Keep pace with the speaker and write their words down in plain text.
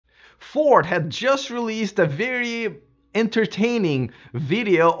Ford had just released a very entertaining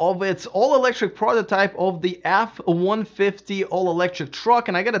video of its all-electric prototype of the F-150 all-electric truck,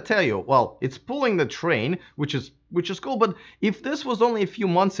 and I gotta tell you, well, it's pulling the train, which is cool, but if this was only a few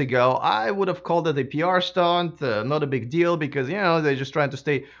months ago, I would have called it a PR stunt, not a big deal, because, you know, they're just trying to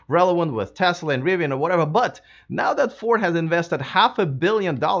stay relevant with Tesla and Rivian or whatever. But now that Ford has invested $500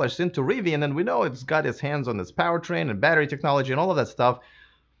 million into Rivian, and we know it's got its hands on its powertrain and battery technology and all of that stuff,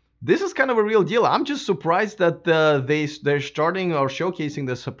 this is kind of a real deal. I'm just surprised that they're starting or showcasing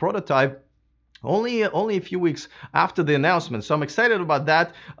this prototype only a few weeks after the announcement, so I'm excited about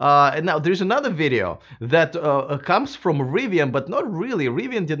that. And now there's another video that comes from Rivian, but not really.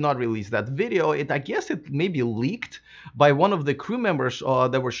 Rivian did not release that video. I guess it may be leaked by one of the crew members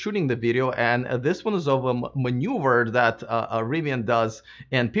that were shooting the video, and this one is of a maneuver that Rivian does,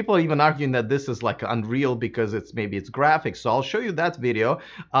 and people are even arguing that this is like unreal because maybe it's graphics. So I'll show you that video,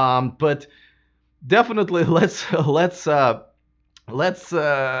 but definitely let's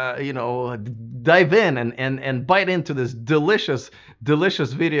you know, dive in and bite into this delicious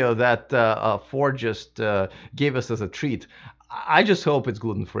video that Ford just gave us as a treat. I just hope it's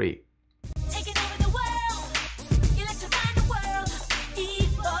gluten-free.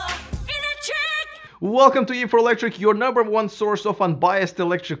 Welcome to E4Electric, your #1 source of unbiased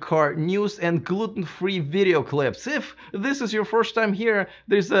electric car news and gluten-free video clips. If this is your first time here,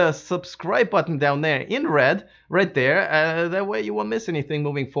 there's a subscribe button down there in red, right there. That way you won't miss anything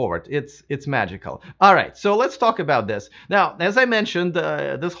moving forward. It's magical. All right, so let's talk about this. Now, as I mentioned,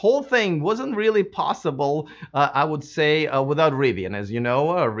 this whole thing wasn't really possible, I would say, without Rivian. As you know,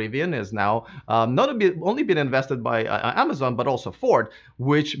 Rivian is now only been invested by Amazon, but also Ford,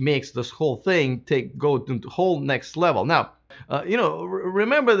 which makes this whole thing go to the whole next level. Now, you know,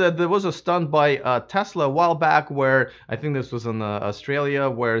 remember that there was a stunt by Tesla a while back where I think this was in Australia,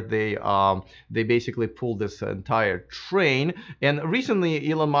 where they basically pulled this entire train. And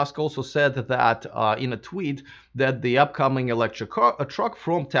recently, Elon Musk also said that in a tweet that the upcoming electric truck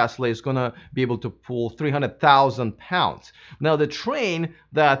from Tesla is going to be able to pull 300,000 pounds. Now, the train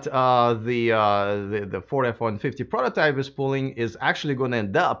that the Ford F-150 prototype is pulling is actually going to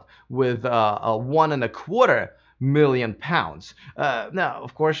end up with a 1.25 million pounds. Now,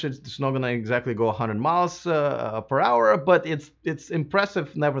 of course, it's not going to exactly go 100 miles per hour, but it's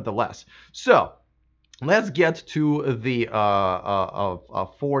impressive nevertheless. So let's get to the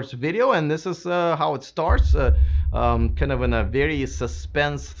Ford's video, and this is how it starts. Kind of in a very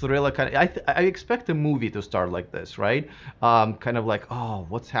suspense thriller kind of, I expect a movie to start like this, right? Kind of like, oh,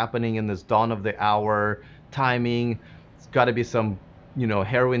 what's happening in this dawn of the hour timing? It's got to be some, you know,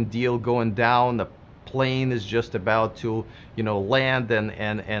 heroin deal going down. The plane is just about to, you know, land,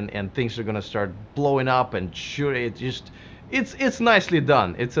 and things are gonna start blowing up, and sure, it's nicely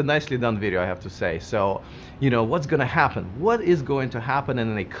done. It's a nicely done video, I have to say. So, you know, what's gonna happen? What is going to happen? And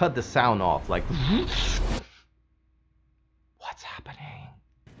then they cut the sound off, like, what's happening?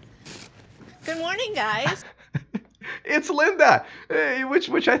 Good morning, guys. It's Linda,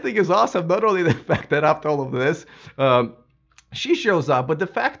 which I think is awesome. Not only the fact that after all of this, she shows up, but the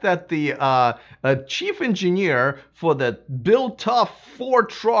fact that the chief engineer for the built-tough Ford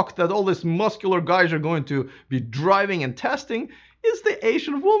truck that all these muscular guys are going to be driving and testing is the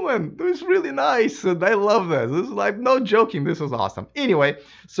Asian woman. It's really nice, and I love this. This is like, no joking, this is awesome. Anyway,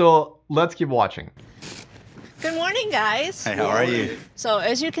 so let's keep watching. Good morning, guys. Hey, how are you? So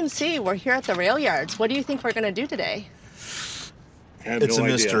as you can see, we're here at the rail yards. What do you think we're going to do today? It's a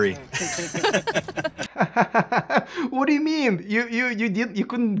mystery. What do you mean? You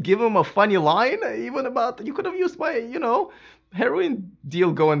couldn't give him a funny line even about, you could have used my, you know, heroin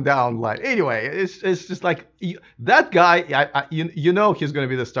deal going down line. Anyway, it's just like that guy. You know he's going to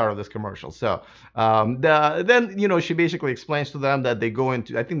be the star of this commercial. So then, you know, she basically explains to them that they go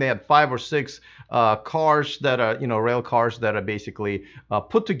into, I think they had 5 or 6 cars that are, you know, rail cars that are basically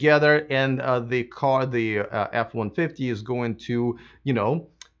put together, and the F-150 is going to, you know,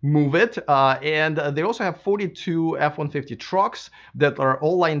 move it, and they also have 42 F-150 trucks that are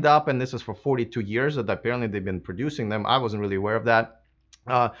all lined up, and this is for 42 years that apparently they've been producing them. I wasn't really aware of that.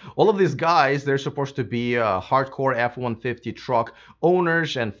 All of these guys, they're supposed to be hardcore F-150 truck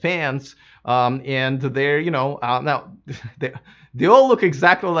owners and fans, and they're, you know, now they all look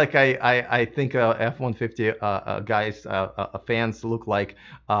exactly like I think F-150 guys, fans look like,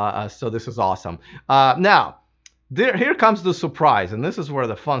 so this is awesome. Now, here comes the surprise, and this is where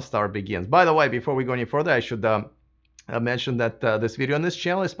the fun start begins. By the way, before we go any further, I should mention that this video on this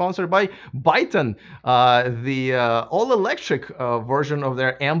channel is sponsored by Byton, the all-electric version of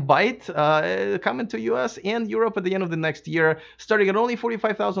their M-Byte coming to US and Europe at the end of the next year, starting at only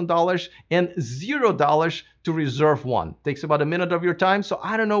 $45,000 and $0 to reserve one. Takes about a minute of your time, so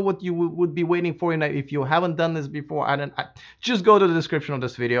I don't know what you would be waiting for. And if you haven't done this before, just go to the description of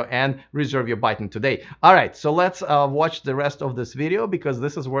this video and reserve your Byton today. All right, so let's watch the rest of this video, because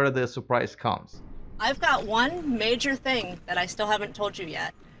this is where the surprise comes. I've got one major thing that I still haven't told you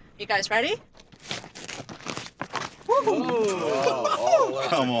yet. You guys ready? Oh,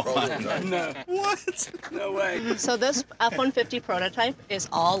 come on. No. What? No way. So this F-150 prototype is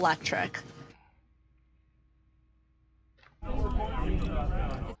all electric.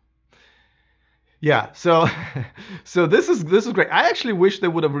 Yeah, so this is great. I actually wish they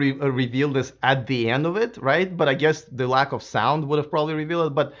would have revealed this at the end of it, right? But I guess the lack of sound would have probably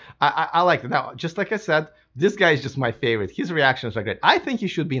revealed it. But I like it. Now, just like I said, this guy is just my favorite. His reactions are great. I think he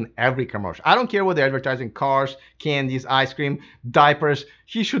should be in every commercial. I don't care what they're advertising: cars, candies, ice cream, diapers.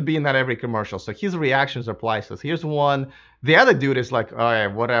 He should be in that every commercial. So his reactions are priceless. Here's one. The other dude is like, all right,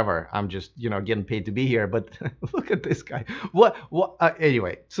 whatever. I'm just, getting paid to be here. But look at this guy. What?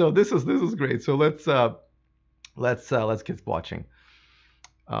 Anyway, so this is great. So let's keep watching.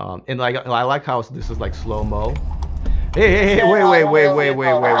 And I like how this is like slow mo. Hey,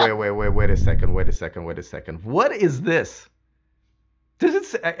 wait a second. What is this? Does it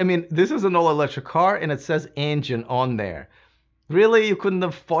say, I mean, this is an all-electric car and it says engine on there. Really? You couldn't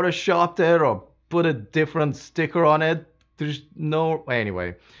have photoshopped it or put a different sticker on it? There's no,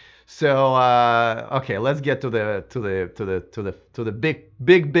 anyway. So okay, let's get to the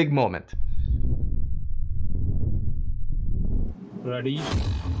big moment. Ready?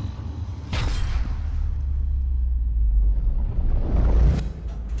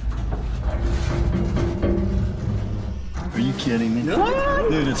 Are you kidding me? What?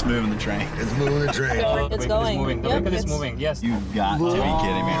 Dude, it's moving the train. It's moving the train. It's going. It's moving. The Yep, vehicle is it's- moving. Yes. You've got to be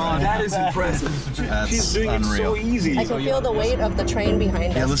kidding me right now. That is impressive. That's She's doing unreal. it so easy. I can feel the weight of the train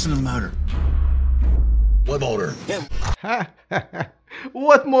behind Yeah, us. listen to the motor. What motor?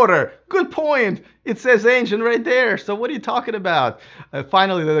 What motor? Good point. It says engine right there. So what are you talking about?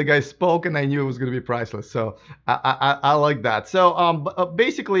 Finally, the guy spoke, and I knew it was going to be priceless. So I like that. So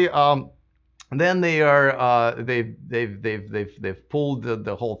basically, then they are they've pulled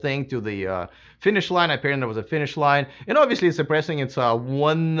the whole thing to the finish line. Apparently there was a finish line, and obviously it's suppressing. It's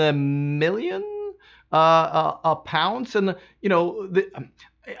 1 million pounds, and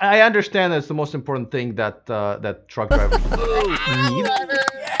I understand that's the most important thing that that truck drivers need.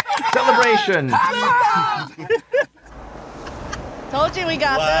 Celebration. Told you we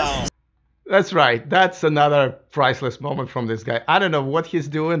got this. That's right. That's another priceless moment from this guy. I don't know what he's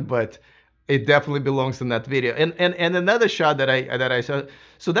doing, but it definitely belongs in that video. And another shot that I saw.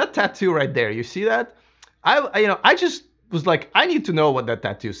 So that tattoo right there, you see that? I just was like, I need to know what that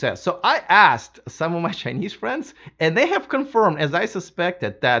tattoo says. So I asked some of my Chinese friends, and they have confirmed, as I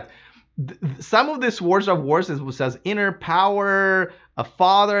suspected, that some of these words are words that says inner power, a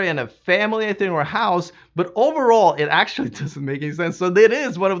father and a family, I think, or a house. But overall, it actually doesn't make any sense. So it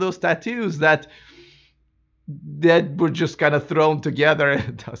is one of those tattoos that were just kind of thrown together.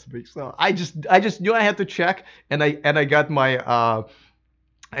 It doesn't make sense. I just knew I had to check, and I got my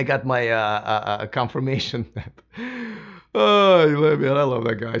confirmation that. Oh, man, I love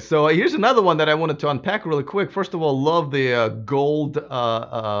that guy. So here's another one that I wanted to unpack really quick. First of all, love the gold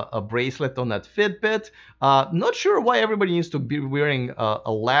bracelet on that Fitbit. Not sure why everybody needs to be wearing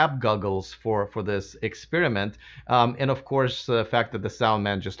lab goggles for this experiment. And of course, the fact that the sound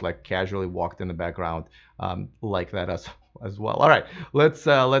man just like casually walked in the background like that as well. All right,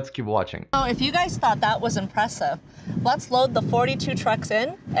 let's keep watching. So if you guys thought that was impressive, let's load the 42 trucks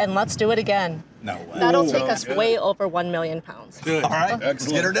in and let's do it again. No way. That'll take us way over 1 million pounds. Good. All right, let's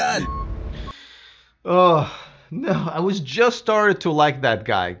get her done. Oh, no, I was just started to like that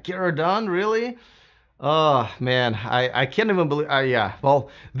guy. Get her done, really? Oh, man, I can't even believe, yeah.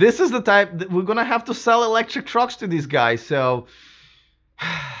 Well, this is the type, that we're going to have to sell electric trucks to these guys, so...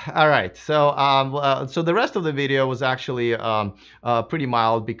 All right, so so the rest of the video was actually pretty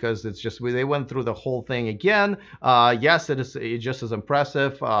mild, because it's just they went through the whole thing again. Yes, it's just as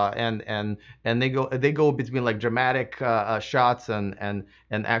impressive, and they go between like dramatic shots and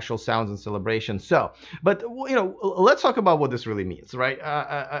actual sounds and celebration. So, but let's talk about what this really means, right?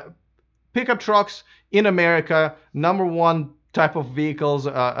 Pickup trucks in America, #1 type of vehicles,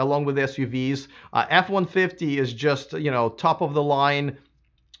 along with SUVs. F-150 is just top of the line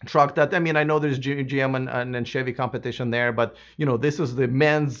truck that, I mean, I know there's GM and Chevy competition there, but you know, this is the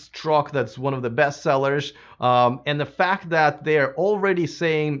men's truck that's one of the best sellers. And the fact that they're already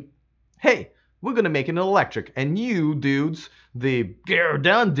saying, hey, we're gonna make it an electric, and you dudes, the gear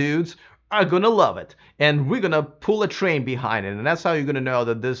down dudes, are gonna love it, and we're gonna pull a train behind it, and that's how you're gonna know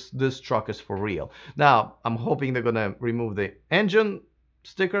that this truck is for real. Now, I'm hoping they're gonna remove the engine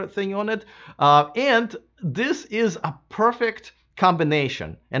sticker thing on it, and this is a perfect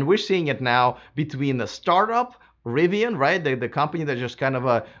combination, and we're seeing it now between the startup Rivian, right? The company that just kind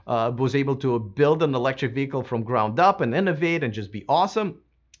of was able to build an electric vehicle from ground up and innovate and just be awesome.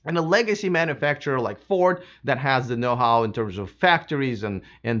 And a legacy manufacturer like Ford that has the know-how in terms of factories and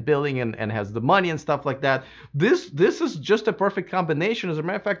building and has the money and stuff like that. This is just a perfect combination. As a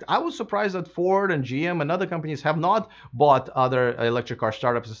matter of fact, I was surprised that Ford and GM and other companies have not bought other electric car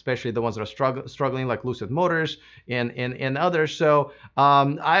startups, especially the ones that are struggling like Lucid Motors and others. So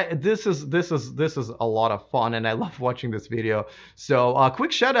this is a lot of fun, and I love watching this video. So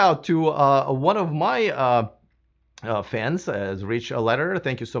quick shout out to one of my fans has reached a letter.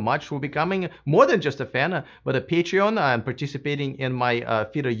 Thank you so much for becoming more than just a fan, but a Patreon and participating in my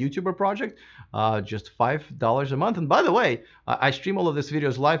Feed a YouTuber project. Just $5 a month. And by the way, I stream all of these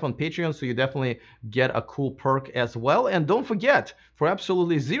videos live on Patreon, so you definitely get a cool perk as well. And don't forget, for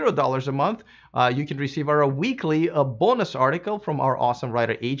absolutely $0 a month, you can receive our weekly bonus article from our awesome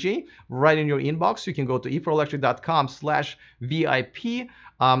writer AJ right in your inbox. You can go to e4electric.com/VIP.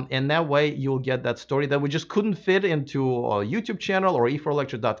 And that way you'll get that story that we just couldn't fit into a YouTube channel or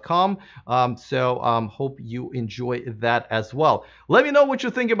e4electric.com. Hope you enjoy that as well. Let me know what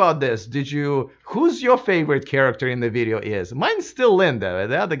you think about this. Who's your favorite character in the video is? Mine's still Linda.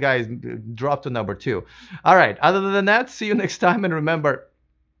 The other guy dropped to number 2. All right, other than that, see you next time, and remember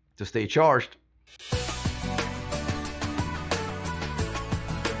to stay charged.